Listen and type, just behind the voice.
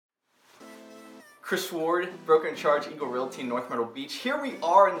Chris Ward, broker in charge, Eagle Realty in North Myrtle Beach. Here we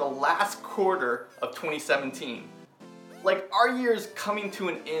are in the last quarter of 2017. Like, our year's coming to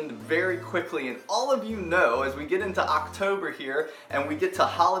an end very quickly, and all of you know, as we get into October here and we get to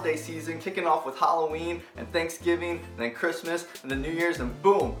holiday season, kicking off with Halloween and Thanksgiving and then Christmas and then New Year's, and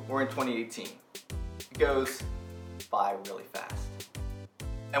boom, we're in 2018. It goes by really fast.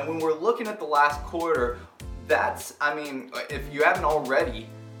 And when we're looking at the last quarter, if you haven't already,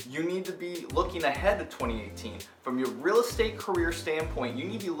 you need to be looking ahead to 2018. From your real estate career standpoint, you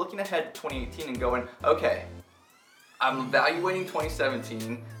need to be looking ahead to 2018 and going, okay, I'm evaluating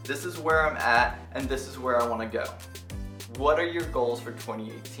 2017, this is where I'm at, and this is where I want to go. What are your goals for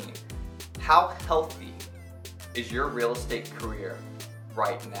 2018? How healthy is your real estate career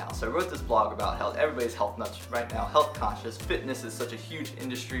right now? So I wrote this blog about health. Everybody's health nuts right now, health conscious. Fitness is such a huge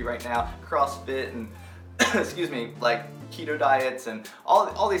industry right now. CrossFit and like keto diets and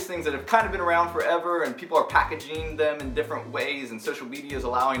all these things that have kind of been around forever, and people are packaging them in different ways, and social media is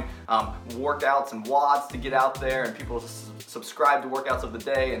allowing workouts and WODs to get out there, and people subscribe to workouts of the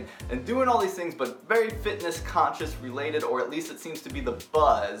day and doing all these things, but very fitness conscious related, or at least it seems to be the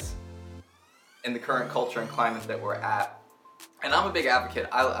buzz in the current culture and climate that we're at. And I'm a big advocate.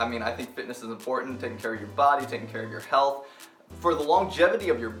 I think fitness is important, taking care of your body, taking care of your health. For the longevity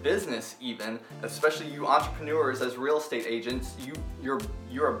of your business even, especially you entrepreneurs as real estate agents,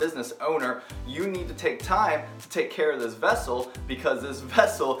 you're a business owner, you need to take time to take care of this vessel, because this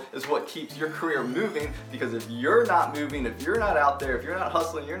vessel is what keeps your career moving. Because if you're not moving, if you're not out there, if you're not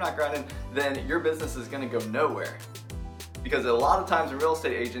hustling, you're not grinding, then your business is gonna go nowhere. Because a lot of times a real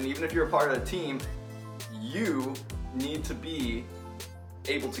estate agent, even if you're a part of a team, you need to be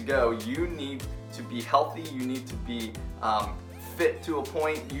able to go. You need to be healthy, you need to be fit to a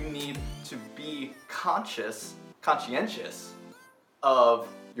point, you need to be conscientious of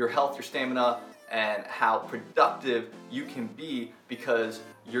your health, your stamina, and how productive you can be, because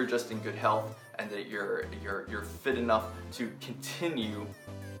you're just in good health and that you're fit enough to continue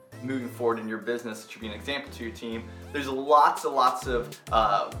moving forward in your business, to be an example to your team. There's lots of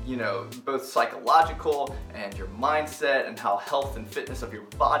both psychological and your mindset, and how health and fitness of your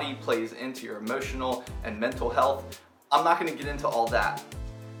body plays into your emotional and mental health. I'm not gonna get into all that,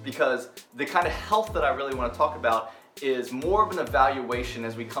 because the kind of health that I really wanna talk about is more of an evaluation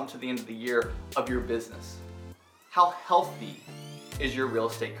as we come to the end of the year of your business. How healthy is your real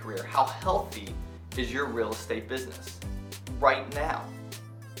estate career? How healthy is your real estate business right now?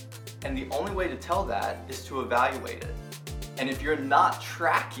 And the only way to tell that is to evaluate it. And if you're not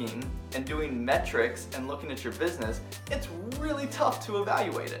tracking and doing metrics and looking at your business, it's really tough to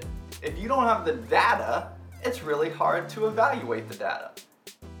evaluate it. If you don't have the data, it's really hard to evaluate the data.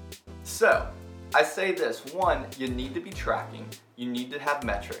 So, I say this: one, you need to be tracking, you need to have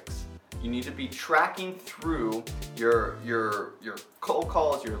metrics. You need to be tracking through your cold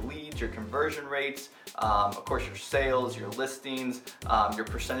calls, your leads, your conversion rates, of course your sales, your listings, your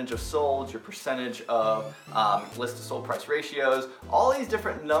percentage of sold, your percentage of list to sold price ratios. All these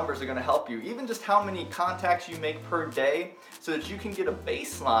different numbers are gonna help you. Even just how many contacts you make per day, so that you can get a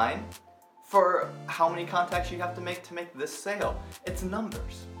baseline for how many contacts you have to make this sale. It's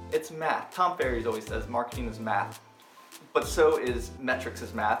numbers, it's math. Tom Ferry always says marketing is math, but so is metrics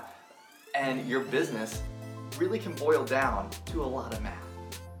is math. And your business really can boil down to a lot of math.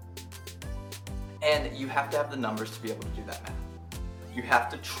 And you have to have the numbers to be able to do that math. You have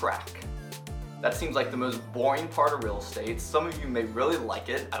to track. That seems like the most boring part of real estate. Some of you may really like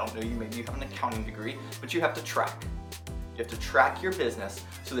it. I don't know, maybe you have an accounting degree, but you have to track. You have to track your business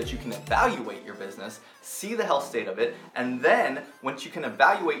so that you can evaluate your business, see the health state of it, and then once you can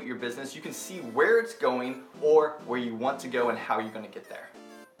evaluate your business, you can see where it's going or where you want to go and how you're gonna get there.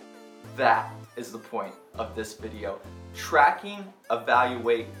 That is the point of this video. Tracking,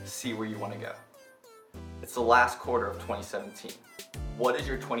 evaluate, see where you want to go. It's the last quarter of 2017. What is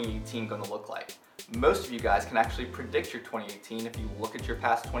your 2018 going to look like? Most of you guys can actually predict your 2018 if you look at your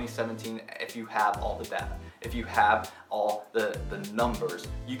past 2017, if you have all the data. If you have all the numbers,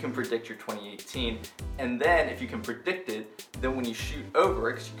 you can predict your 2018. And then if you can predict it, then when you shoot over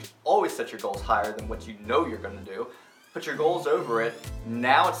it, because you can always set your goals higher than what you know you're going to do, put your goals over it.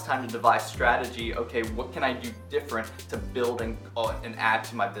 Now it's time to devise strategy. Okay, what can I do different to build and add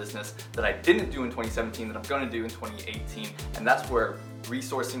to my business that I didn't do in 2017 that I'm going to do in 2018? And that's where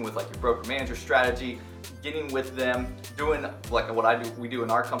resourcing with like your broker manager strategy, getting with them, doing like what we do in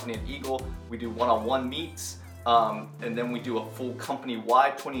our company at Eagle. We do one-on-one meets And then we do a full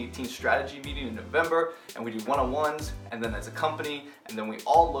company-wide 2018 strategy meeting in November, and we do one-on-ones, and then as a company, and then we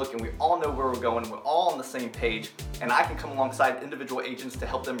all look and we all know where we're going, we're all on the same page, and I can come alongside individual agents to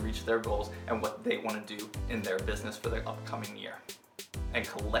help them reach their goals and what they want to do in their business for the upcoming year. And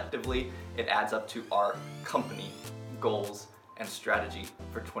collectively, it adds up to our company goals and strategy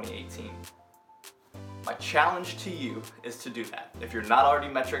for 2018. My challenge to you is to do that. If you're already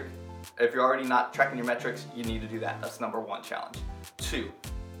not tracking your metrics, you need to do that. That's number one challenge. 2,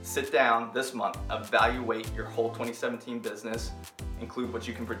 sit down this month, evaluate your whole 2017 business, include what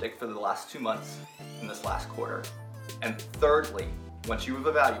you can predict for the last 2 months in this last quarter. And thirdly, once you have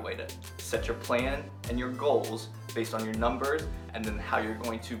evaluated, set your plan and your goals based on your numbers and then how you're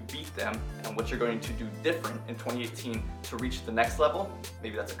going to beat them and what you're going to do different in 2018 to reach the next level.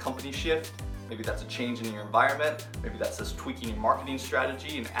 Maybe that's a company shift, maybe that's a change in your environment, maybe that's just tweaking your marketing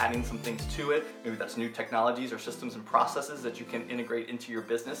strategy and adding some things to it, maybe that's new technologies or systems and processes that you can integrate into your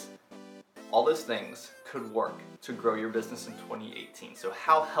business. All those things could work to grow your business in 2018. So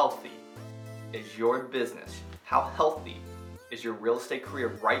how healthy is your business? How healthy is your real estate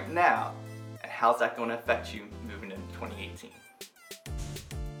career right now? And how's that going to affect you moving into 2018?